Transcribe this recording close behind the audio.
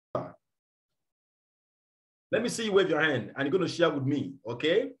Let me see you wave your hand, and you're going to share with me,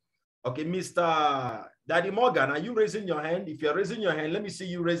 okay? Okay, Mr. Daddy Morgan, are you raising your hand? If you're raising your hand, let me see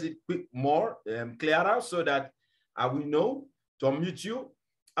you raise it quick more, clearer, so that I will know to unmute you.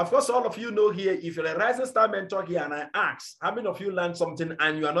 Of course, all of you know here, if you're a Rising Star Mentor here and I ask, how many of you learned something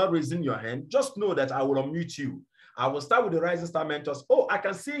and you are not raising your hand, just know that I will unmute you. I will start with the Rising Star Mentors. Oh, I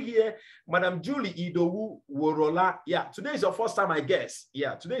can see here, Madam Julie Idowu Worola. Yeah, today is your first time, I guess.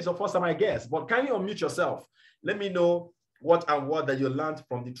 Yeah, today is your first time, I guess. But can you unmute yourself? Let me know what that you learned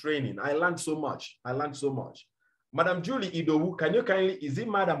from the training. I learned so much. I learned so much. Madam Julie Idowu, can you kindly, is it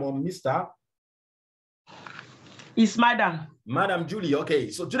Madam or Mr.? It's Madam. Madam Julie,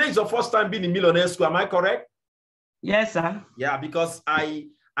 okay. So today is your first time being in Millionaire School, am I correct? Yes, sir. Yeah, because I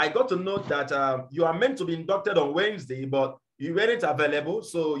got to know that you are meant to be inducted on Wednesday, but you weren't available,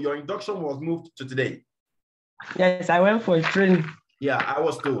 so your induction was moved to today. Yes, I went for a training. Yeah, I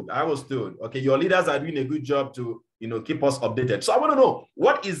was told. Okay, your leaders are doing a good job to, keep us updated. So I want to know,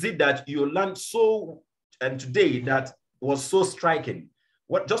 what is it that you learned today that was so striking?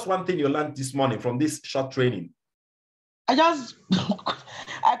 Just one thing you learned this morning from this short training?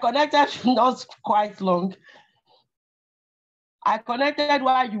 I connected not quite long. I connected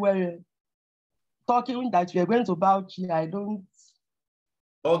while you were talking that you were going to vouch. I don't.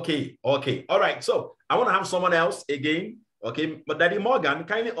 Okay. All right. So I want to have someone else again. Okay. But Daddy Morgan,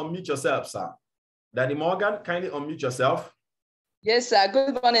 kindly unmute yourself, sir. Daddy Morgan, kindly unmute yourself. Yes, sir.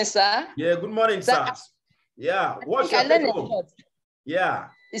 Good morning, sir. Yeah, good morning, sir. Yeah. What's your take home? Yeah.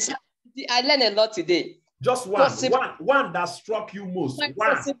 I learned a lot today. Just one that struck you most.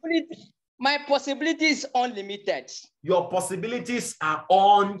 My possibility is unlimited. Your possibilities are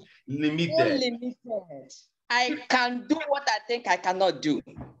unlimited. Unlimited. I can do what I think I cannot do.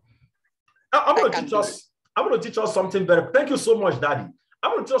 I'm going to teach us something very. Thank you so much, Daddy.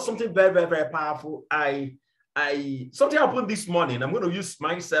 I'm going to teach us something very, very, very powerful. Something happened this morning. I'm going to use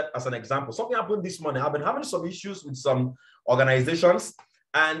myself as an example. Something happened this morning. I've been having some issues with some organizations,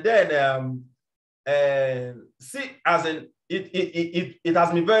 and then it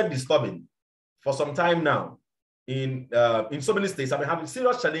has been very disturbing for some time now. In so many states, I've been having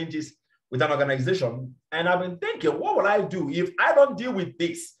serious challenges with an organization, and I've been thinking, what will I do if I don't deal with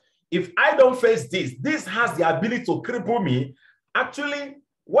this? If I don't face this, this has the ability to cripple me. Actually,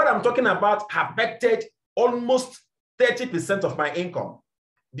 what I'm talking about affected almost 30% of my income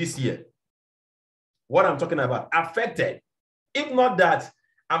this year. What I'm talking about affected. If not that,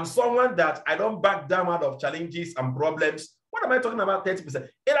 I'm someone that I don't back down out of challenges and problems. What am I talking about 30%?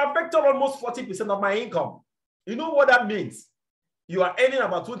 It affected almost 40% of my income. You know what that means? You are earning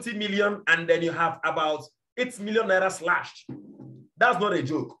about 20 million and then you have about 8 million naira slashed. That's not a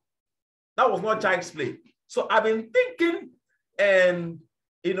joke. That was not child's play. So I've been thinking and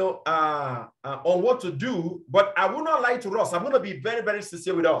on what to do, but I will not lie to us. I'm going to be very, very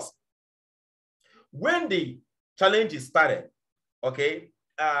sincere with us. When the challenges started, okay,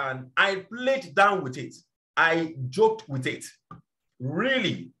 and I played down with it. I joked with it,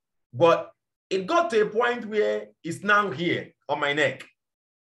 really. But it got to a point where it's now here on my neck.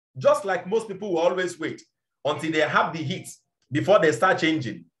 Just like most people will always wait until they have the heat before they start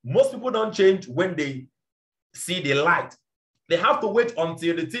changing. Most people don't change when they see the light. They have to wait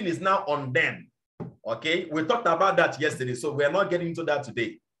until the thing is now on them. Okay, we talked about that yesterday, so we're not getting into that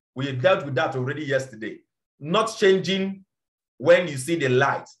today. We dealt with that already yesterday. Not changing when you see the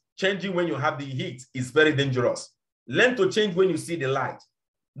light. Changing when you have the heat is very dangerous. Learn to change when you see the light.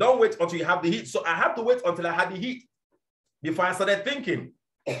 Don't wait until you have the heat. So I had to wait until I had the heat before I started thinking.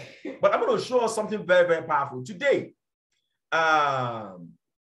 But I'm going to show us something very, very powerful. Today, while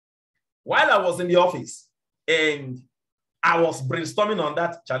I was in the office and I was brainstorming on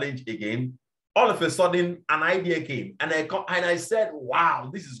that challenge again, all of a sudden an idea came and I said,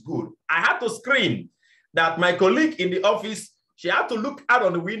 wow, this is good. I had to scream that my colleague in the office, she had to look out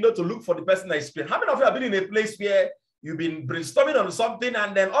on the window to look for the person that is speaking. How many of you have been in a place where you've been brainstorming on something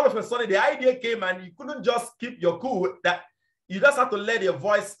and then all of a sudden the idea came and you couldn't just keep your cool, that you just have to let your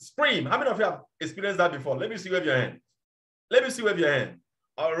voice scream? How many of you have experienced that before? Let me see wave your hand. Let me see wave your hand.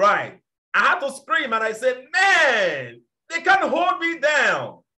 All right. I had to scream and I said, man, they can't hold me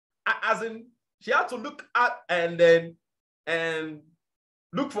down. As in, she had to look at and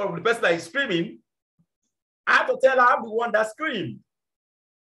look for the person that is screaming. I have to tell her I'm the one that screamed.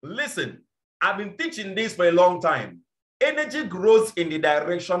 Listen, I've been teaching this for a long time. Energy grows in the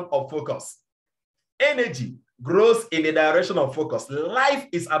direction of focus. Energy grows in the direction of focus. Life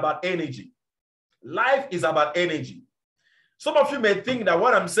is about energy. Life is about energy. Some of you may think that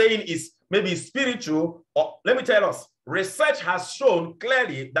what I'm saying is maybe spiritual, or let me tell us, research has shown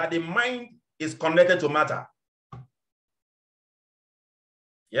clearly that the mind is connected to matter.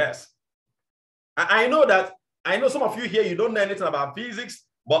 Yes. I know some of you here, you don't know anything about physics,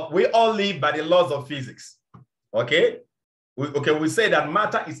 but we all live by the laws of physics. Okay? We say that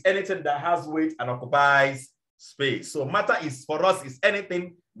matter is anything that has weight and occupies space. So matter is, for us, is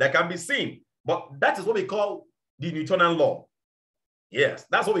anything that can be seen. But that is what we call the Newtonian law. Yes,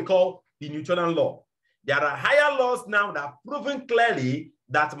 that's what we call the Newtonian law. There are higher laws now that have proven clearly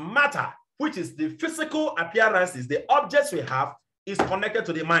that matter, which is the physical appearances, the objects we have, is connected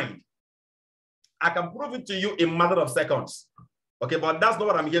to the mind. I can prove it to you in a matter of seconds. Okay, but that's not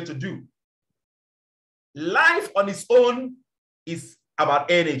what I'm here to do. Life on its own is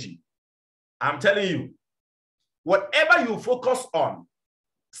about energy. I'm telling you, whatever you focus on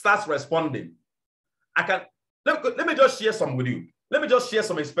starts responding. Let me just share some with you. Let me just share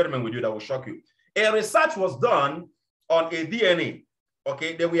some experiment with you that will shock you. A research was done on a DNA.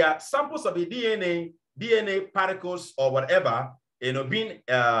 Okay, there were samples of a DNA particles or whatever, being in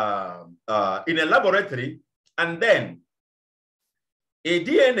a laboratory, and then a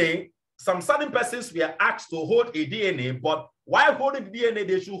DNA, some certain persons were asked to hold a DNA, but while holding the DNA,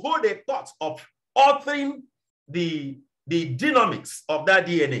 they should hold a thought of altering the genomics of that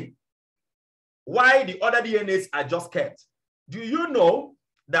DNA. Why the other DNAs are just kept. Do you know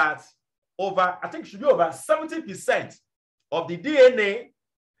that I think it should be over 70% of the DNA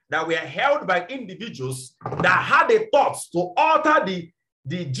that were held by individuals that had a thought to alter the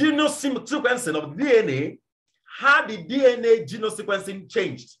genome sequencing of the DNA, had the DNA genome sequencing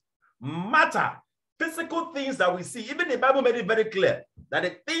changed? Matter, physical things that we see, even the Bible made it very clear that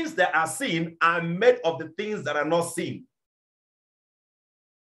the things that are seen are made of the things that are not seen.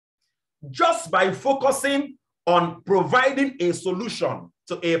 Just by focusing on providing a solution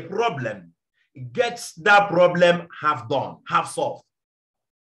to a problem, gets that problem half done, half solved.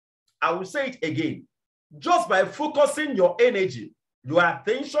 I will say it again. Just by focusing your energy, your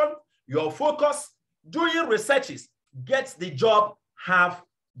attention, your focus, doing researches, gets the job half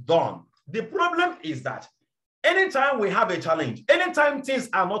done. The problem is that anytime we have a challenge, anytime things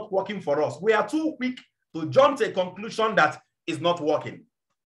are not working for us, we are too quick to jump to a conclusion that is not working.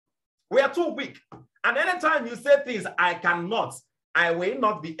 We are too weak. And anytime you say things, I cannot, I will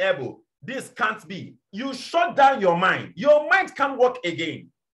not be able, this can't be, you shut down your mind. Your mind can't work again.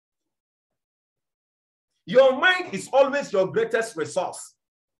 Your mind is always your greatest resource.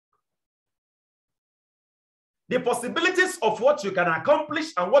 The possibilities of what you can accomplish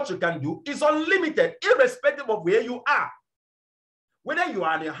and what you can do is unlimited, irrespective of where you are. Whether you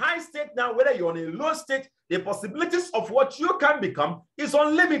are in a high state now, whether you're in a low state, the possibilities of what you can become is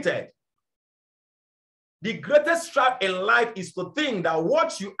unlimited. The greatest trap in life is to think that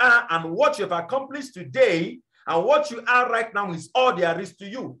what you are and what you have accomplished today and what you are right now is all there is to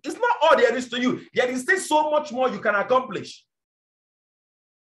you. It's not all there is to you. There is still so much more you can accomplish.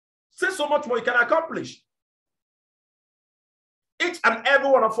 Still so much more you can accomplish. Each and every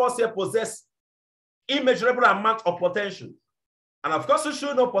one of us here possess immeasurable amount of potential. And of course, you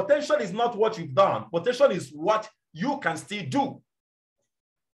should know potential is not what you've done. Potential is what you can still do.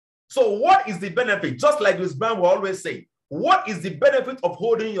 So what is the benefit? Just like this man will always say, what is the benefit of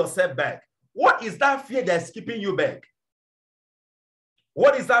holding yourself back? What is that fear that's keeping you back?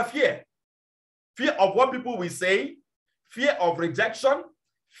 What is that fear? Fear of what people will say, fear of rejection,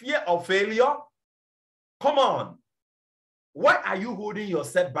 fear of failure. Come on. Why are you holding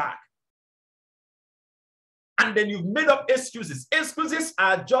yourself back? And then you've made up excuses. Excuses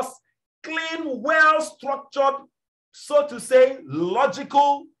are just clean, well-structured, so to say,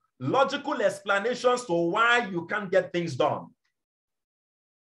 logical explanations to why you can't get things done.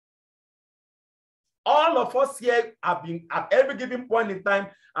 All of us here have been, at every given point in time,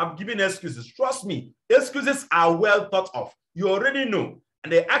 I'm giving excuses. Trust me, excuses are well thought of. You already know.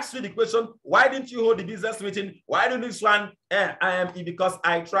 And they ask you the question, why didn't you hold the business meeting? Why didn't this one? Because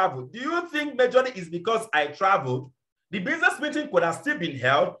I traveled. Do you think majority is because I traveled? The business meeting could have still been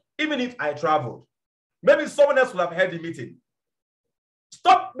held even if I traveled. Maybe someone else would have held the meeting.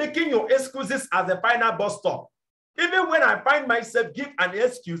 Stop making your excuses as a final bus stop. Even when I find myself give an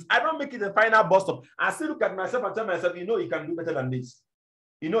excuse, I don't make it a final bus stop. I still look at myself and tell myself, you know, you can do better than this.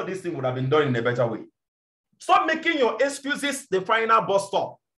 You know, this thing would have been done in a better way. Stop making your excuses the final bus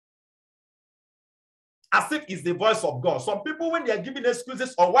stop. As if it's the voice of God. Some people, when they are giving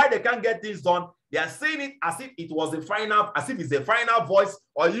excuses on why they can't get things done, they are saying it as if it was the final, as if it's the final voice,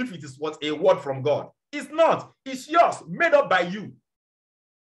 or if it is what a word from God. It's not. It's yours, made up by you.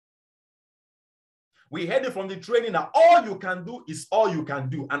 We heard it from the training that all you can do is all you can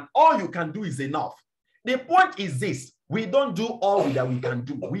do, and all you can do is enough. The point is this: we don't do all that we can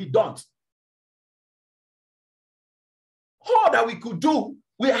do. We don't. All that we could do,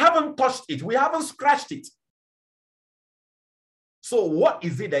 We haven't touched it. We haven't scratched it. So what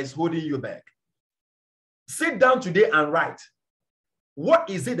is it that is holding you back? Sit down today and write. What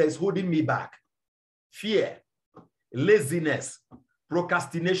is it that is holding me back? Fear, laziness,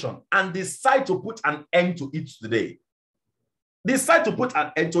 procrastination, and decide to put an end to it today. Decide to put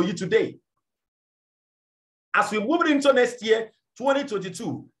an end to it today. As we move into next year,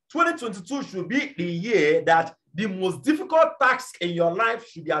 2022, 2022 should be the year that the most difficult task in your life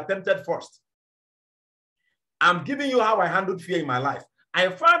should be attempted first. I'm giving you how I handled fear in my life. I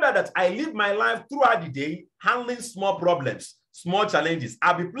found out that I live my life throughout the day handling small problems, small challenges.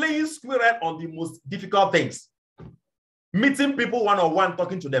 I'll be playing squirrel on the most difficult things. Meeting people one-on-one,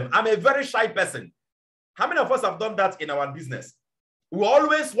 talking to them. I'm a very shy person. How many of us have done that in our business? We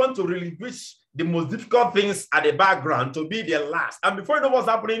always want to relinquish the most difficult things at the background to be the last. And before you know what's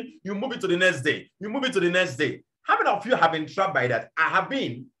happening, you move it to the next day. You move it to the next day. How many of you have been trapped by that? I have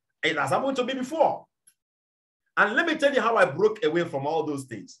been. It has happened to me before. And let me tell you how I broke away from all those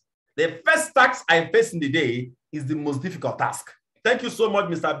things. The first task I face in the day is the most difficult task. Thank you so much,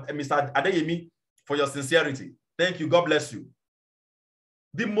 Mr. Adeyemi, for your sincerity. Thank you. God bless you.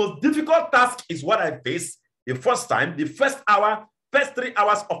 The most difficult task is what I face the first time, the first hour, first 3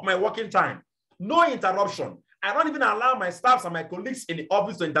 hours of my working time. No interruption. I don't even allow my staffs and my colleagues in the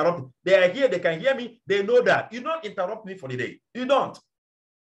office to interrupt me. They are here. They can hear me. They know that. You don't interrupt me for the day. You don't.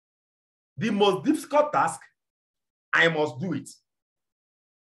 The most difficult task, I must do it.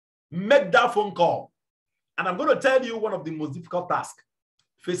 Make that phone call. And I'm going to tell you one of the most difficult tasks,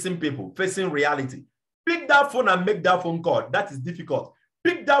 facing people, facing reality. Pick that phone and make that phone call. That is difficult.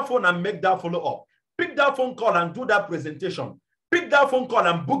 Pick that phone and make that follow-up. Pick that phone call and do that presentation. Pick that phone call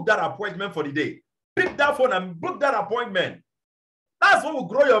and book that appointment for the day. Pick that phone and book that appointment. That's what will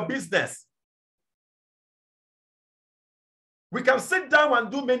grow your business. We can sit down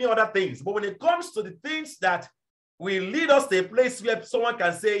and do many other things, but when it comes to the things that will lead us to a place where someone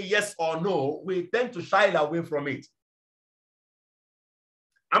can say yes or no, we tend to shy away from it.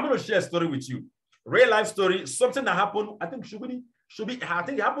 I'm going to share a story with you. Real life story, something that happened, I think I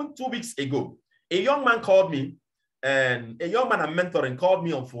think it happened 2 weeks ago. A young man called me, and a young man I'm mentoring called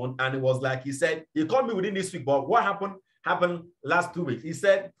me on phone, and it was like, he said, he called me within this week, but what happened last 2 weeks. He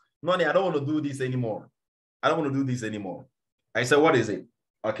said, Noni, I don't want to do this anymore. I don't want to do this anymore. I said, what is it?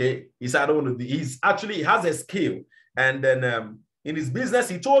 Okay. He said, I don't want to do. He has a skill. And then in his business,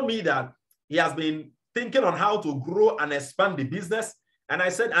 he told me that he has been thinking on how to grow and expand the business. And I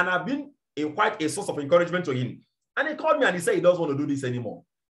said, and I've been quite a source of encouragement to him. And he called me and he said he doesn't want to do this anymore.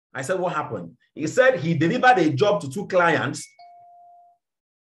 I said, what happened? He said he delivered a job to 2 clients.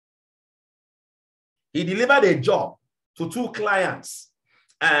 He delivered a job to 2 clients.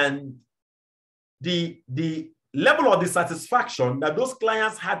 And the level of dissatisfaction that those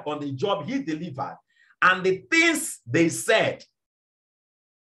clients had on the job he delivered and the things they said.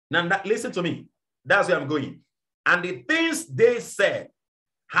 Now, listen to me. That's where I'm going. And the things they said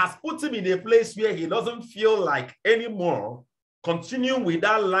has put him in a place where he doesn't feel like anymore continuing with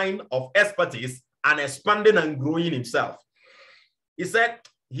that line of expertise and expanding and growing himself. He said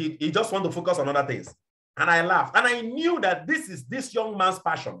he just wants to focus on other things. And I laughed. And I knew that this is this young man's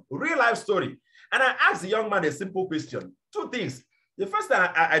passion, real life story. And I asked the young man a simple question. 2 things. The first thing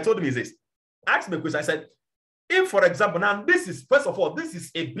I told him is this. I asked him a question. I said, if, for example, now this is, first of all, this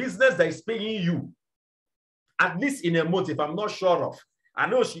is a business that is paying you, at least in a month, if I'm not sure of. I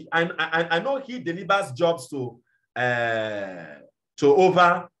know he delivers jobs to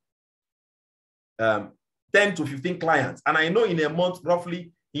over 10 to 15 clients. And I know in a month,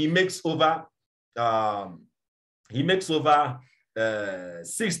 roughly, he makes over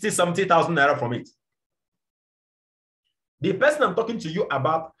 60,000-70,000 naira from it. The person I'm talking to you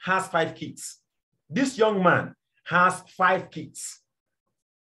about has 5 kids. This young man has 5 kids.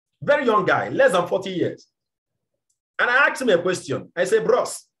 Very young guy, less than 40 years. And I asked him a question. I said,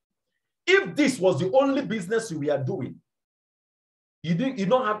 bros, if this was the only business we are doing, you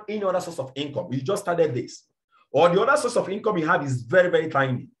don't have any other source of income. You just started this. Or the other source of income you have is very, very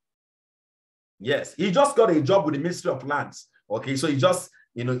tiny. Yes, he just got a job with the Ministry of Lands. Okay, so he just,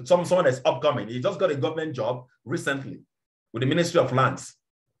 someone that's upcoming. He just got a government job recently with the Ministry of Lands.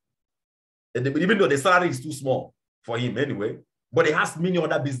 Even though the salary is too small for him anyway, but he has many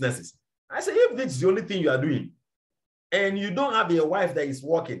other businesses. I said, if this is the only thing you are doing, and you don't have a wife that is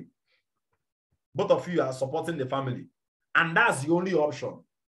working, both of you are supporting the family, and that's the only option,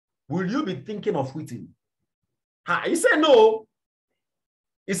 will you be thinking of quitting? He said no.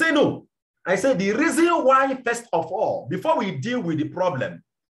 He said no. I said the reason why, first of all, before we deal with the problem,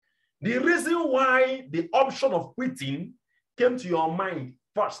 the reason why the option of quitting came to your mind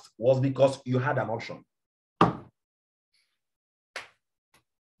first was because you had an option.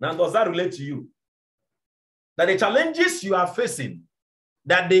 Now, does that relate to you? That the challenges you are facing,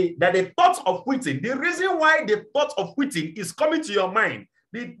 that the thought of quitting, the reason why the thought of quitting is coming to your mind,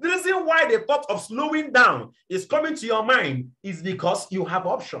 the reason why the thought of slowing down is coming to your mind is because you have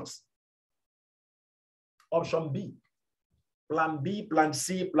options. Option B, plan B, plan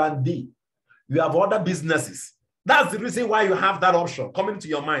C, plan D. You have other businesses. That's the reason why you have that option coming to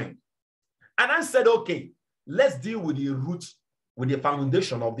your mind. And I said, okay, let's deal with the root, with the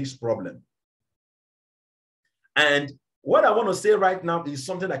foundation of this problem. And what I want to say right now is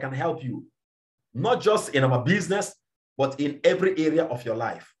something that can help you, not just in our business, but in every area of your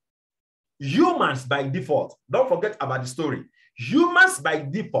life. Humans by default, don't forget about the story. Humans by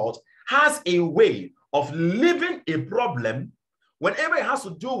default has a way of living a problem whenever it has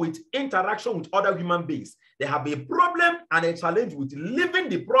to do with interaction with other human beings. They have a problem and a challenge with living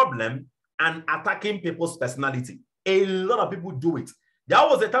the problem and attacking people's personality. A lot of people do it. There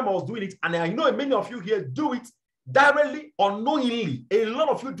was a time I was doing it, and I know many of you here do it directly, unknowingly. A lot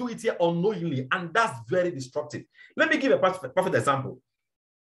of you do it here unknowingly, and that's very destructive. Let me give a perfect example.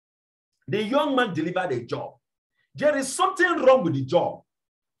 The young man delivered a job. There is something wrong with the job.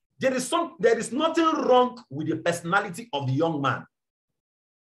 There is nothing wrong with the personality of the young man.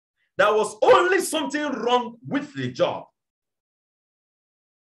 There was only something wrong with the job.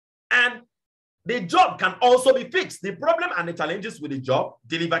 And the job can also be fixed. The problem and the challenges with the job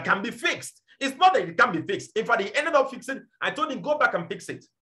delivered can be fixed. It's not that it can be fixed. In fact, he ended up fixing. I told him, go back and fix it.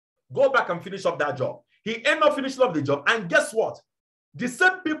 Go back and finish up that job. He ended up finishing up the job. And guess what? The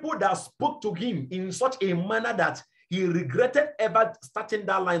same people that spoke to him in such a manner that he regretted ever starting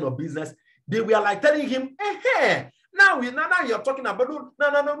that line of business, they were like telling him, hey, now you're talking about, no,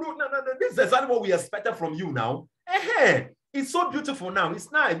 this is exactly what we expected from you now. Hey, it's so beautiful now.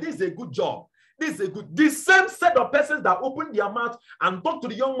 It's nice. This is a good job. This is a good. The same set of persons that opened their mouth and talked to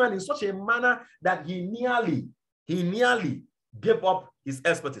the young man in such a manner that he nearly gave up his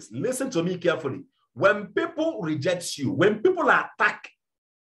expertise. Listen to me carefully. When people reject you, when people attack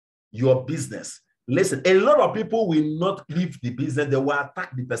your business, listen, a lot of people will not leave the business. They will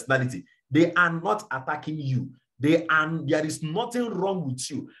attack the personality. They are not attacking you. There is nothing wrong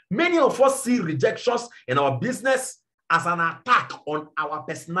with you. Many of us see rejections in our business as an attack on our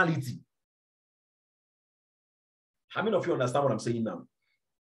personality. How many of you understand what I'm saying now?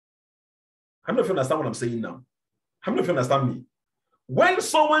 How many of you understand what I'm saying now? How many of you understand me? When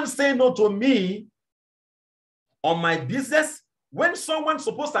someone says no to me on my business, when someone's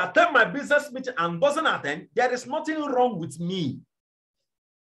supposed to attend my business meeting and doesn't attend, there is nothing wrong with me.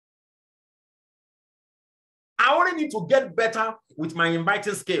 I only need to get better with my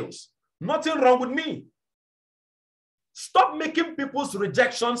inviting skills. Nothing wrong with me. Stop making people's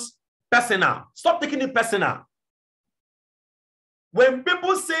rejections personal. Stop taking it personal. When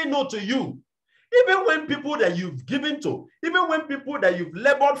people say no to you, even when people that you've given to, even when people that you've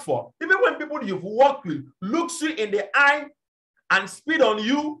labored for, even when people you've worked with looks you in the eye and spit on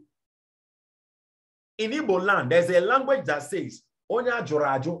you, in Igbo land, there's a language that says, Onya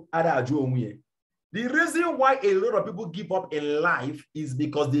jorajo, arajo onwe. The reason why a lot of people give up in life is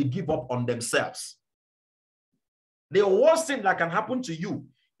because they give up on themselves. The worst thing that can happen to you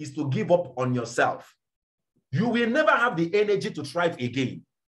is to give up on yourself. You will never have the energy to thrive again.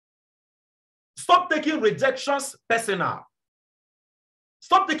 Stop taking rejections personal.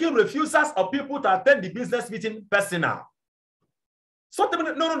 Stop taking refusals of people to attend the business meeting personal. Stop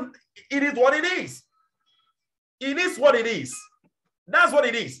taking, no, it is what it is. It is what it is. That's what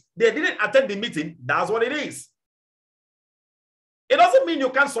it is. They didn't attend the meeting. That's what it is. It doesn't mean you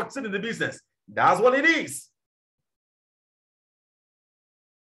can't succeed in the business. That's what it is.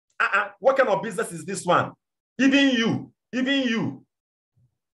 What kind of business is this one? Even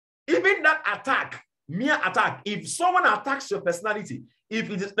that attack, mere attack. If someone attacks your personality, if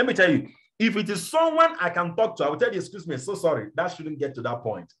it is, let me tell you, if it is someone I can talk to, I will tell you, excuse me, so sorry, that shouldn't get to that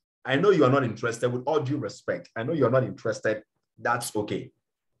point. I know you are not interested, with all due respect. I know you are not interested. That's okay.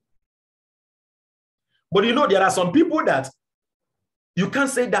 But you know, there are some people that you can't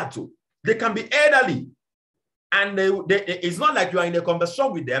say that to. They can be elderly. And it's not like you are in a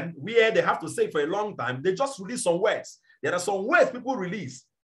conversation with them where they have to say for a long time. They just release some words. There are some words people release.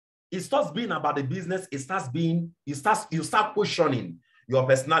 It starts being about the business. You start questioning your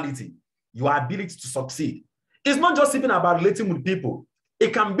personality, your ability to succeed. It's not just even about relating with people.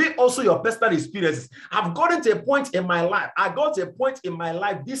 It can be also your personal experiences. I've gotten to a point in my life. I got to a point in my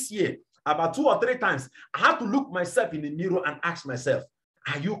life this year, about 2 or 3 times. I had to look myself in the mirror and ask myself,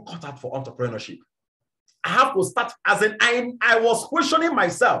 are you cut out for entrepreneurship? I have to start as in I was questioning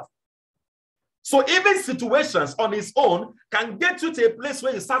myself. So even situations on its own can get you to a place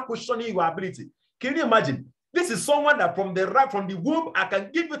where you start questioning your ability. Can you imagine? This is someone that from the womb, I can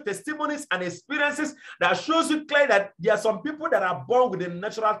give you testimonies and experiences that shows you clearly that there are some people that are born with the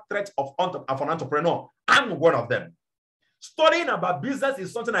natural trait of an entrepreneur. I'm one of them. Studying about business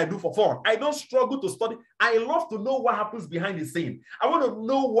is something I do for fun. I don't struggle to study. I love to know what happens behind the scene. I want to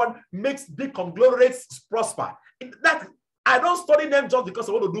know what makes big conglomerates prosper. I don't study them just because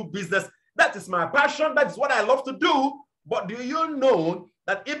I want to do business. That is my passion. That is what I love to do. But do you know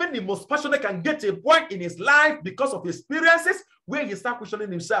that even the most passionate can get to a point in his life because of experiences where he starts questioning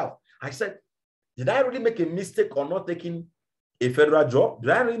himself? I said, did I really make a mistake or not taking a federal job?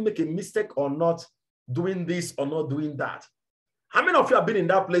 Did I really make a mistake or not doing this or not doing that? How many of you have been in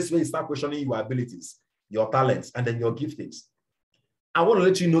that place where you start questioning your abilities, your talents, and then your giftings? I want to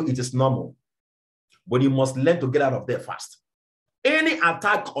let you know it is normal, but you must learn to get out of there fast. Any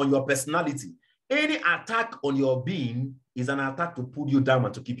attack on your personality, any attack on your being is an attack to pull you down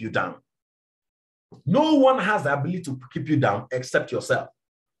and to keep you down. No one has the ability to keep you down except yourself.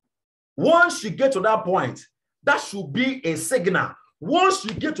 Once you get to that point, that should be a signal. Once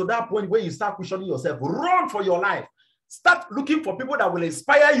you get to that point where you start questioning yourself, run for your life. Start looking for people that will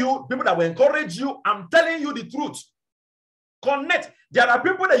inspire you, people that will encourage you. I'm telling you the truth. Connect. There are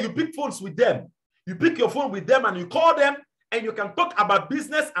people that you pick phones with them. You pick your phone with them and you call them and you can talk about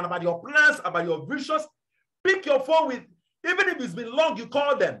business and about your plans, about your visions. Pick your phone with, even if it's been long, you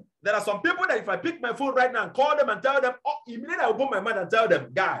call them. There are some people that if I pick my phone right now and call them and tell them, oh, immediately I open my mind and tell them,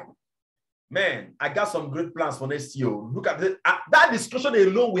 guy, man, I got some great plans for next year. Look at this. That discussion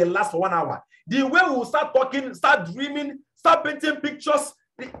alone will last for 1 hour. The way we will start talking, start dreaming, start painting pictures,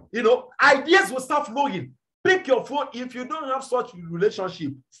 ideas will start flowing. Pick your phone. If you don't have such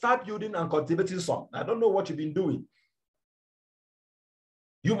relationship, start building and cultivating some. I don't know what you've been doing.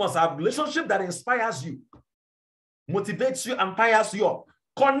 You must have a relationship that inspires you, motivates you, and fires you up.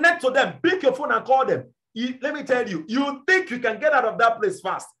 Connect to them. Pick your phone and call them. Let me tell you, you think you can get out of that place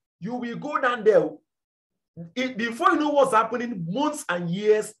fast. You will go down there. Before you know what's happening, months and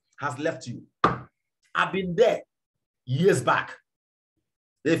years has left you. I've been there years back.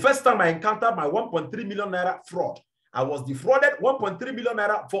 The first time I encountered my 1.3 million naira fraud, I was defrauded 1.3 million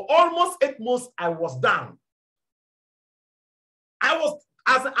naira. For almost 8 months, I was down. I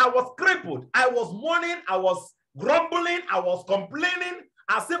was crippled. I was mourning. I was grumbling. I was complaining.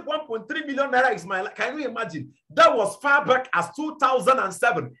 As if 1.3 million naira is my life. Can you imagine? That was far back as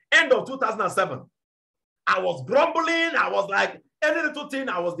 2007, end of 2007. I was grumbling. I was like, any little thing,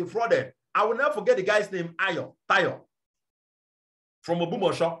 I was defrauded. I will never forget the guy's name, Tayo, from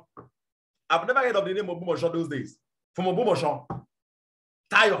Obumosho. I've never heard of the name of Obumosho those days. From Obumosho.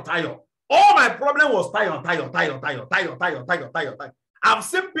 Tayo. All my problem was Tayo. I've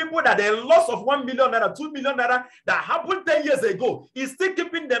seen people that the loss of 1 million naira, 2 million naira that happened 10 years ago is still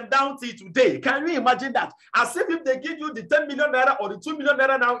keeping them down till today. Can you imagine that? As if they give you the 10 million naira or the 2 million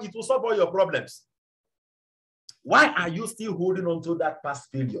naira now, it will solve all your problems. Why are you still holding on to that past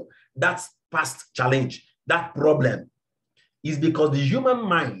failure, that past challenge, that problem? It's because the human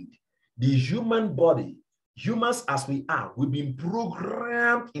mind, the human body, humans as we are, we've been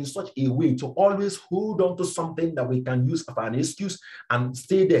programmed in such a way to always hold on to something that we can use for an excuse and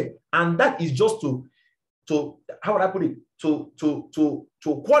stay there. And that is just to how would I put it? To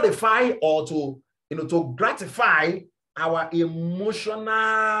qualify or to gratify our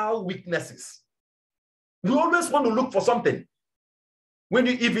emotional weaknesses. You always want to look for something.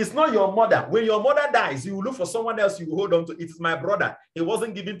 If it's not your mother, when your mother dies, you will look for someone else you hold on to. It is my brother. It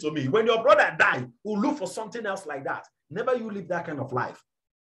wasn't given to me. When your brother died, you look for something else like that. Never you live that kind of life.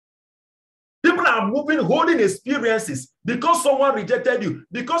 People are moving, holding experiences because someone rejected you,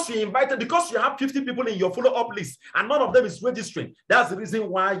 because you invited, because you have 50 people in your follow-up list and none of them is registering. That's the reason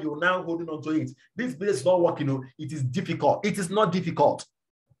why you're now holding on to it. This business is not working. It is difficult. It is not difficult.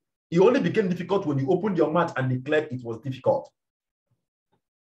 It only became difficult when you opened your mouth and declared it was difficult.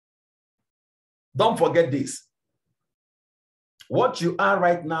 Don't forget this. What you are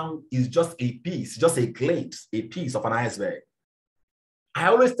right now is just a piece, just a glimpse, a piece of an iceberg. I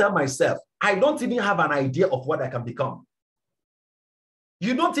always tell myself, I don't even have an idea of what I can become.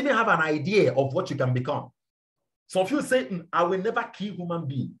 You don't even have an idea of what you can become. Some of you say, I will never kill a human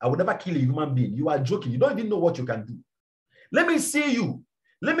being. I will never kill a human being. You are joking. You don't even know what you can do. Let me see you.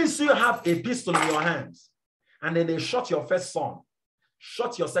 Let me see you have a pistol in your hands. And then they shot your first son,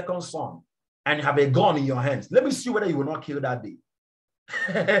 shot your second son, and you have a gun in your hands. Let me see whether you will not kill that day.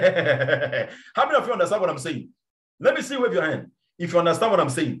 How many of you understand what I'm saying? Let me see with your hand. If you understand what I'm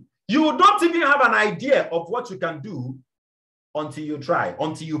saying, You don't even have an idea of what you can do until you try,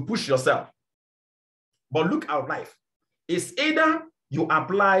 until you push yourself. But look at life. It's either you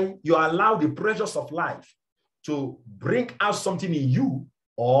allow the pressures of life to bring out something in you,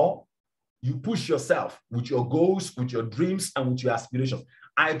 or you push yourself with your goals, with your dreams, and with your aspirations.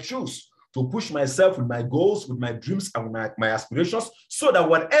 I choose to push myself with my goals, with my dreams, and with my aspirations, so that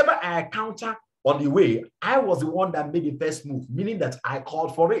whatever I encounter on the way, I was the one that made the first move, meaning that I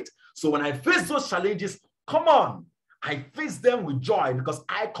called for it. So when I face those challenges, come on, I face them with joy because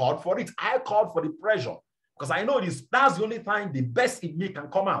I called for it. I called for the pressure because I know that's the only time the best in me can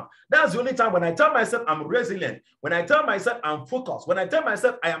come out. That's the only time when I tell myself I'm resilient, when I tell myself I'm focused, when I tell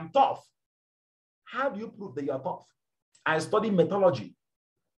myself I am tough. How do you prove that you are tough? I studied metallurgy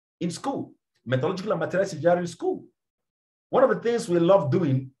in school, metallurgical and materials engineering school. One of the things we love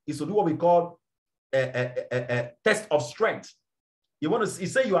doing is to do what we call a test of strength. You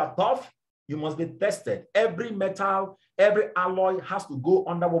say you are tough, you must be tested. Every metal, every alloy has to go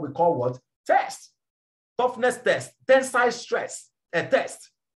under what we call what? Test. Toughness test, tensile stress, a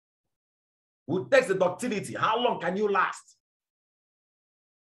test. We'll test the ductility. How long can you last?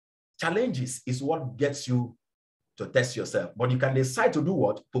 Challenges is what gets you to test yourself. But you can decide to do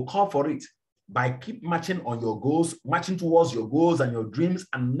what? To call for it by keep marching on your goals, marching towards your goals and your dreams,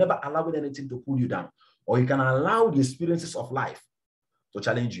 and never allowing anything to pull you down. Or you can allow the experiences of life to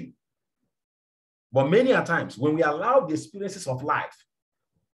challenge you. But many a times, when we allow the experiences of life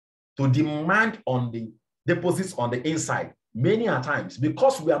to demand on the deposits on the inside, many a times,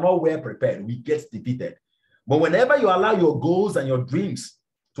 because we are not well prepared, we get defeated. But whenever you allow your goals and your dreams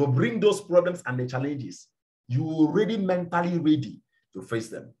to bring those problems and the challenges, you're already mentally ready to face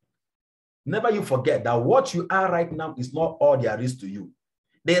them. Never you forget that what you are right now is not all there is to you.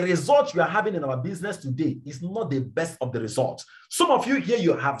 The result you are having in our business today is not the best of the results. Some of you here,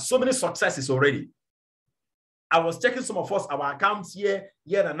 you have so many successes already. I was checking some of us, our accounts here,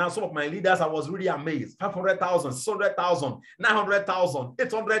 and now some of my leaders, I was really amazed. 500,000, 600,000, 900,000,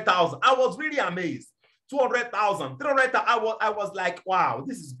 800,000. I was really amazed. 200,000, 300,000. I was like, wow,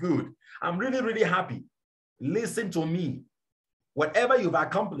 this is good. I'm really, really happy. Listen to me. Whatever you've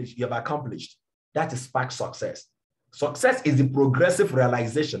accomplished, you have accomplished. That is spark success. Success is the progressive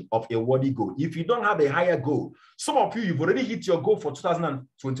realization of a worthy goal. If you don't have a higher goal, some of you, you've already hit your goal for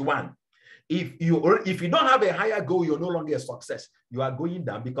 2021. If you don't have a higher goal, you're no longer a success. You are going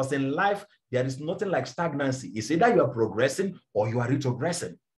down, because in life, there is nothing like stagnancy. It's either you are progressing or you are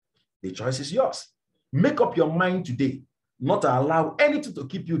retrogressing. The choice is yours. Make up your mind today not to allow anything to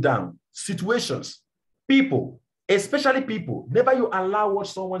keep you down. Situations, people, especially people. Never you allow what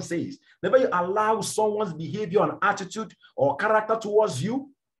someone says. Never you allow someone's behavior and attitude or character towards you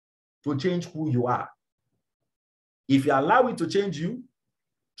to change who you are. If you allow it to change you,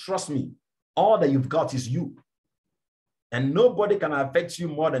 trust me, all that you've got is you. And nobody can affect you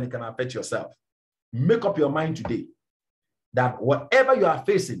more than you can affect yourself. Make up your mind today that whatever you are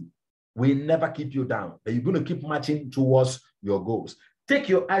facing will never keep you down, that you're going to keep marching towards your goals. Take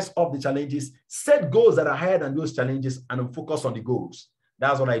your eyes off the challenges, set goals that are higher than those challenges, and focus on the goals.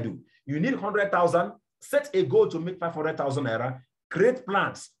 That's what I do. You need 100,000, set a goal to make 500,000 naira, create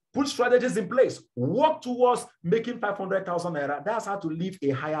plans, put strategies in place, work towards making 500,000 naira. That's how to live a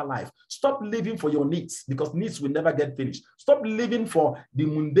higher life. Stop living for your needs, because needs will never get finished. Stop living for the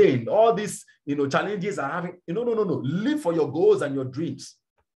mundane, all these challenges are having. No. Live for your goals and your dreams.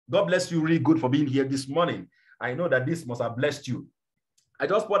 God bless you really good for being here this morning. I know that this must have blessed you. I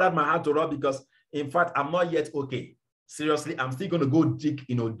just poured out my heart to Rob because, in fact, I'm not yet okay. Seriously, I'm still going to go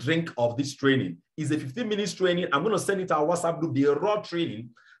drink of this training. It's a 15 minutes training. I'm going to send it to our WhatsApp group, the raw training,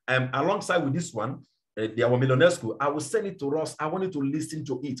 alongside with this one, the RDI Millionaire School. I will send it to Ross. I want you to listen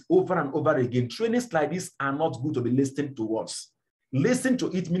to it over and over again. Trainings like this are not good to be listened to once. Listen to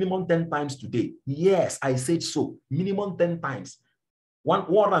it minimum 10 times today. Yes, I said so. Minimum 10 times.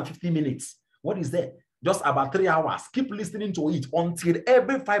 150 minutes. What is that? Just about 3 hours. Keep listening to it until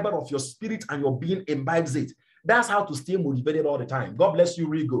every fiber of your spirit and your being imbibes it. That's how to stay motivated all the time. God bless you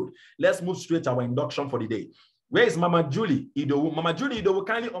really good. Let's move straight to our induction for the day. Where is Mama Julie Idowu? Mama Julie Idowu,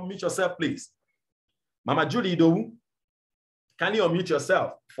 kindly unmute yourself, please. Mama Julie Idowu, kindly unmute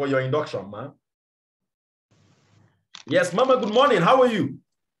yourself for your induction, man. Yes, Mama, good morning. How are you?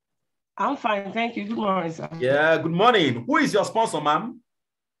 I'm fine, thank you. Good morning, sir. Yeah, good morning. Who is your sponsor, ma'am?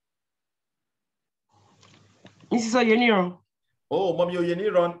 Mrs. Oyeniron. Oh, Mommy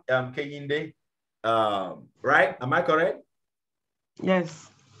Oyeniron, Keyinde. Right? Am I correct? Yes.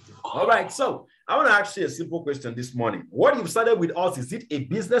 All right. So I want to ask you a simple question this morning. What you've started with us, is it a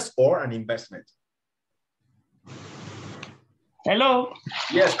business or an investment? Hello?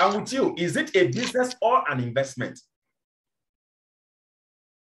 Yes, I'm with you. Is it a business or an investment?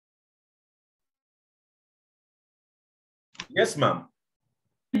 Yes, ma'am.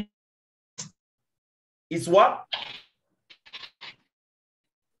 It's what?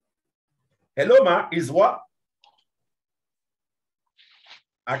 Hello, ma. Is what?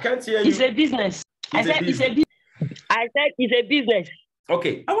 I can't hear you. It's a business. I said it's a business. I said it's a business.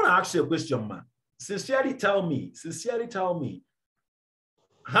 Okay, I want to ask you a question, ma. Sincerely tell me,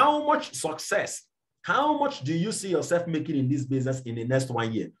 how much success, how much do you see yourself making in this business in the next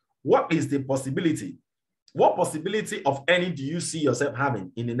 1 year? What is the possibility? What possibility of earning do you see yourself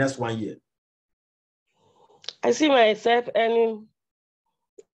having in the next 1 year? I see myself earning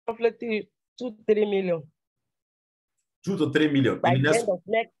roughly 2 to 3 million. 2 to 3 million by the end of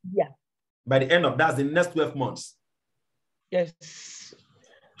next year. By the end of that's the next 12 months. Yes.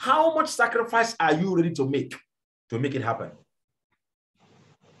 How much sacrifice are you ready to make it happen?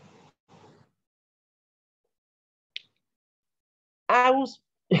 I will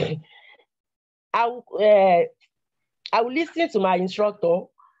listen to my instructor,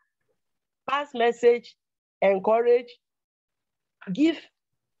 pass message, encourage,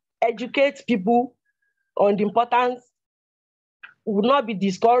 educate people on the importance, would not be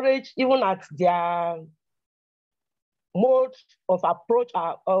discouraged even at their mode of approach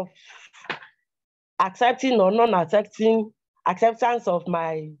of accepting or non-accepting, acceptance of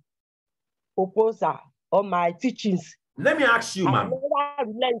my proposal or my teachings. Let me ask you, ma'am.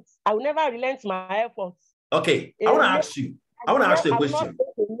 I will never relent my efforts. Okay, I want to ask you. I want to ask you a question. I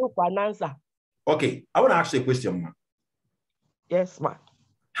will not take for an answer. Okay, I want to ask you a question, ma'am. Yes, ma'am.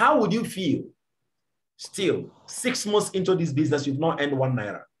 How would you feel still 6 months into this business, you've not earned 1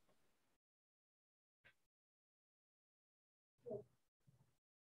 naira?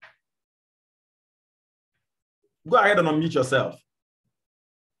 Go ahead and unmute yourself.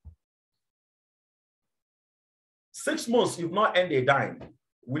 6 months, you've not earned a dime.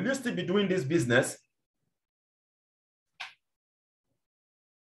 Will you still be doing this business?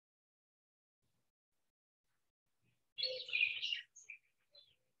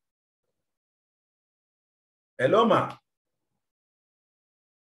 Hello, ma.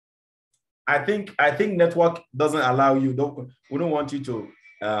 I think network doesn't allow you. We don't want you to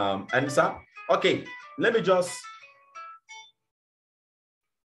answer. Okay, let me just.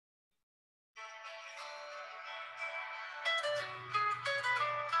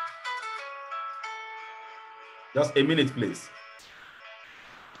 Just a minute, please.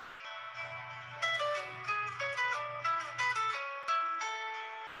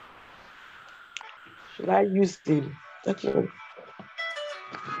 Should I use the document?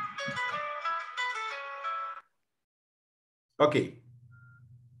 Okay.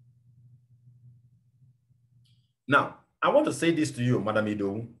 Now, I want to say this to you, Madam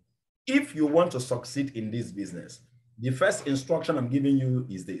Ido. If you want to succeed in this business, the first instruction I'm giving you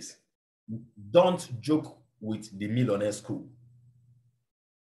is this. Don't joke with the Millionaire School.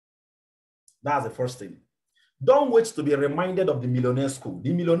 That's the first thing. Don't wait to be reminded of the Millionaire School.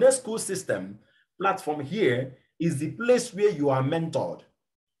 The Millionaire School system platform here is the place where you are mentored.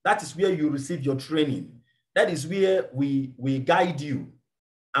 That is where you receive your training. That is where we guide you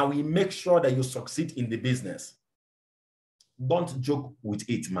and we make sure that you succeed in the business. Don't joke with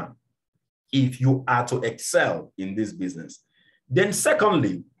it, man, if you are to excel in this business. Then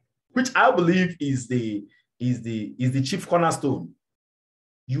secondly, which I believe is the chief cornerstone,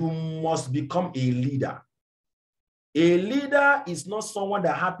 you must become a leader. A leader is not someone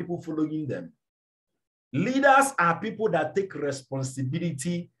that has people following them. Leaders are people that take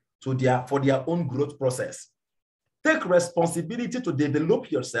responsibility for their own growth process. Take responsibility to develop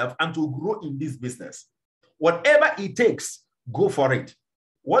yourself and to grow in this business. Whatever it takes, go for it.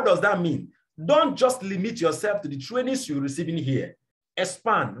 What does that mean? Don't just limit yourself to the trainings you're receiving here.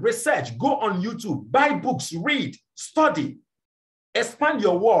 Expand, research, go on YouTube, buy books, read, study. Expand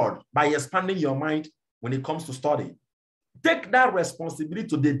your world by expanding your mind when it comes to study. Take that responsibility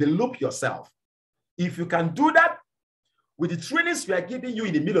to develop yourself. If you can do that, with the trainings we are giving you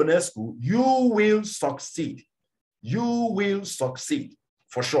in the Millionaire School, you will succeed. You will succeed,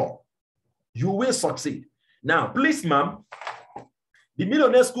 for sure. You will succeed. Now, please, ma'am, the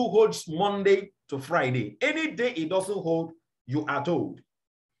Millionaire School holds Monday to Friday. Any day it doesn't hold, you are told.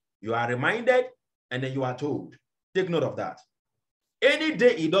 You are reminded, and then you are told. Take note of that. Any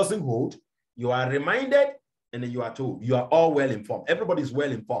day it doesn't hold, you are reminded, and then you are told. You are all well informed. Everybody is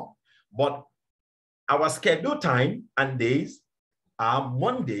well informed. But our scheduled time and days are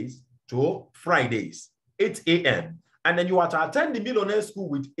Mondays to Fridays, 8 a.m. And then you are to attend the Millionaire School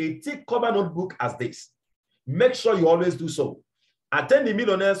with a thick cover notebook as this. Make sure you always do so. Attend the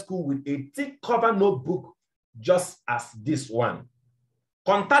Millionaire School with a thick cover notebook, just as this one.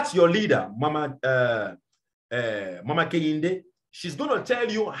 Contact your leader, Mama Kehinde. She's going to tell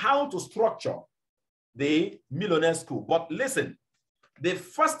you how to structure the Millionaire School. But listen, the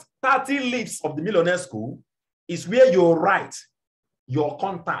first 30 leaves of the Millionaire School is where you write your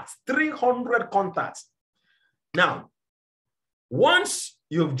contacts, 300 contacts. Now, once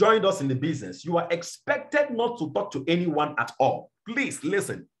you've joined us in the business, you are expected not to talk to anyone at all. Please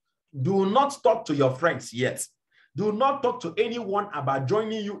listen. Do not talk to your friends yet. Do not talk to anyone about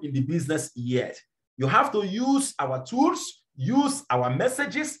joining you in the business yet. You have to use our tools, use our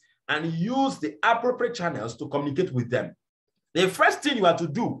messages, and use the appropriate channels to communicate with them. The first thing you have to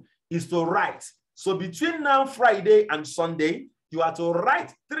do is to write. So between now, Friday and Sunday, you have to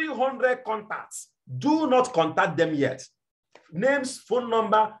write 300 contacts. Do not contact them yet. Names, phone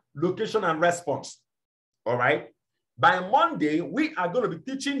number, location, and response. All right? By Monday, we are going to be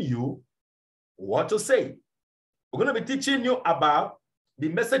teaching you what to say. We're going to be teaching you about the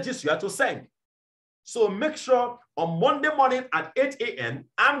messages you have to send. So make sure on Monday morning at 8 a.m.,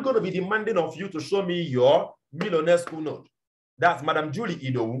 I'm going to be demanding of you to show me your Millionaire School note. That's Madam Julie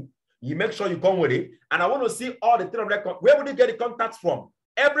Idowu. You make sure you come with it. And I want to see all the 300. Where would you get the contacts from?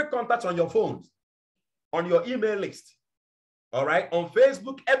 Every contact on your phones, on your email list. All right? On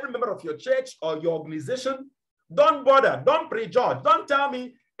Facebook, every member of your church or your organization. Don't bother. Don't prejudge. Don't tell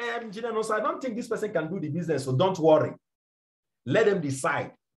me, I don't think this person can do the business, so don't worry. Let them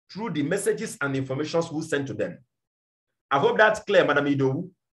decide through the messages and information we send to them. I hope that's clear, Madam Idowu.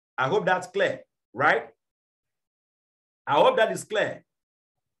 I hope that's clear, right? I hope that is clear.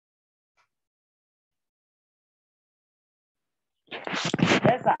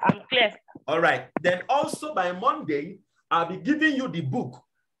 Yes, sir, I'm clear. All right. Then also by Monday, I'll be giving you the book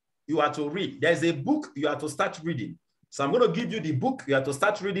you are to read. There's a book you are to start reading. So I'm going to give you the book you have to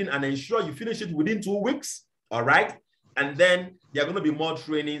start reading and ensure you finish it within 2 weeks. All right. And then there are going to be more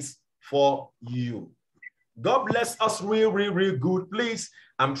trainings for you. God bless us really good. Please,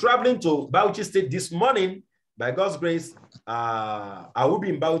 I'm traveling to Bauchi State this morning. By God's grace, I will be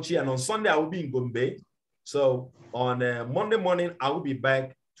in Bauchi, and on Sunday, I will be in Gombe. So on Monday morning, I will be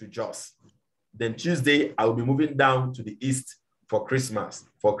back to Jos. Then Tuesday, I will be moving down to the east for Christmas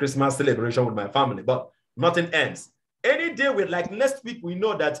celebration with my family. But nothing ends. Any day, like next week, we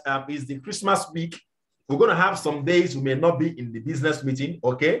know that is the Christmas week. We're going to have some days we may not be in the business meeting,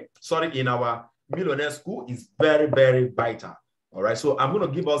 okay? Sorry, in our Millionaire School is very vital. All right, so I'm going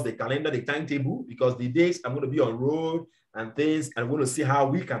to give us the calendar, the timetable, because the days I'm going to be on road and things, and we're going to see how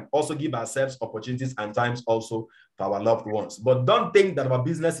we can also give ourselves opportunities and times also for our loved ones. But don't think that our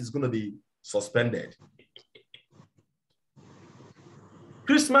business is going to be suspended.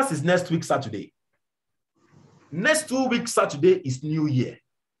 Christmas is next week, Saturday. Next 2 weeks, Saturday is New Year.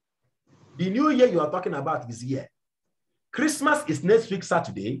 The New Year you are talking about is here. Christmas is next week,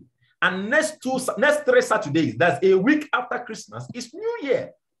 Saturday. And next 3 Saturdays, that's a week after Christmas, is New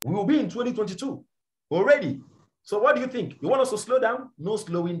Year. We will be in 2022 already. So what do you think? You want us to slow down? No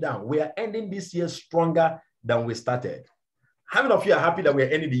slowing down. We are ending this year stronger than we started. How many of you are happy that we are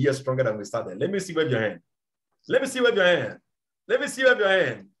ending the year stronger than we started? Let me see wave your hand. Let me see wave your hand. Let me see wave your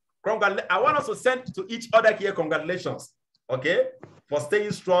hand. I want us to send to each other here congratulations, okay, for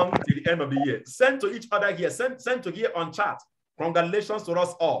staying strong till the end of the year. Send to each other here. Send to here on chat. Congratulations to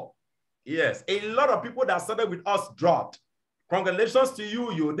us all. Yes, a lot of people that started with us dropped. Congratulations to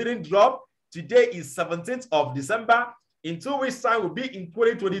you. You didn't drop. Today is 17th of December. In 2 weeks' time, we'll be in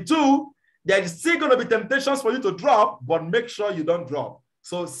 2022. There is still going to be temptations for you to drop, but make sure you don't drop.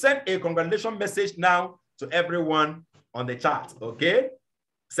 So send a congratulations message now to everyone on the chat, okay?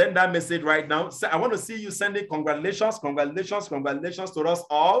 Send that message right now. I want to see you sending congratulations to us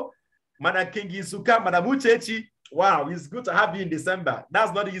all. Madam Kingi Suka, Madam Uchechi. Wow, it's good to have you in December.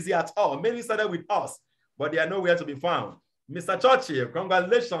 That's not easy at all. Many started with us, but they are nowhere to be found. Mr. Churchill,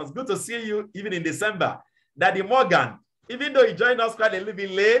 congratulations. Good to see you even in December. Daddy Morgan, even though you joined us quite a little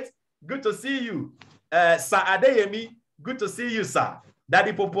bit late, good to see you. Sir Adeyemi, good to see you, sir.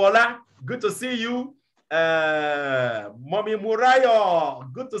 Daddy Popola, good to see you. Mommy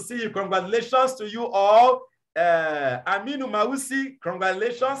Murayo, good to see you. Congratulations to you all. Aminu Mausi,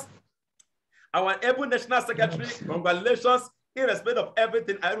 congratulations. Our able National Secretary, congratulations. Irrespective of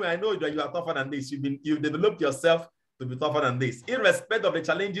everything, I know that you are tougher than this. You've developed yourself to be tougher than this. Irrespective of the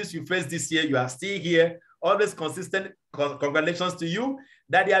challenges you faced this year, you are still here. Always consistent. Congratulations to you.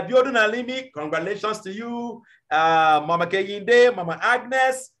 Daddy Abiodun Alimi, congratulations to you. Mama Keyinde, Mama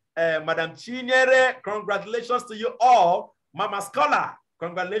Agnes, Madam Chinyere, congratulations to you all. Mama Scholar,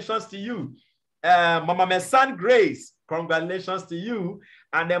 congratulations to you. Mama Mesan Grace, congratulations to you.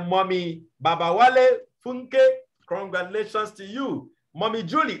 And then Mommy Babawale Funke, congratulations to you. Mommy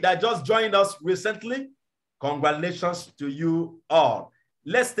Julie, that just joined us recently, congratulations to you all.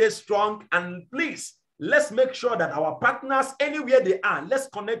 Let's stay strong, and please, let's make sure that our partners, anywhere they are, let's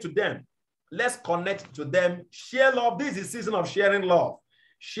connect to them. Let's connect to them. Share love. This is the season of sharing love.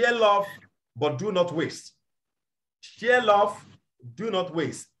 Share love, but do not waste. Share love, do not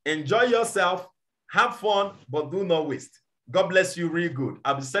waste. Enjoy yourself, have fun, but do not waste. God bless you really good.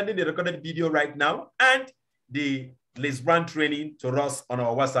 I'll be sending the recorded video right now and the Liz Brand training to us on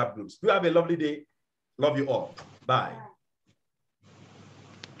our WhatsApp groups. Do have a lovely day. Love you all. Bye.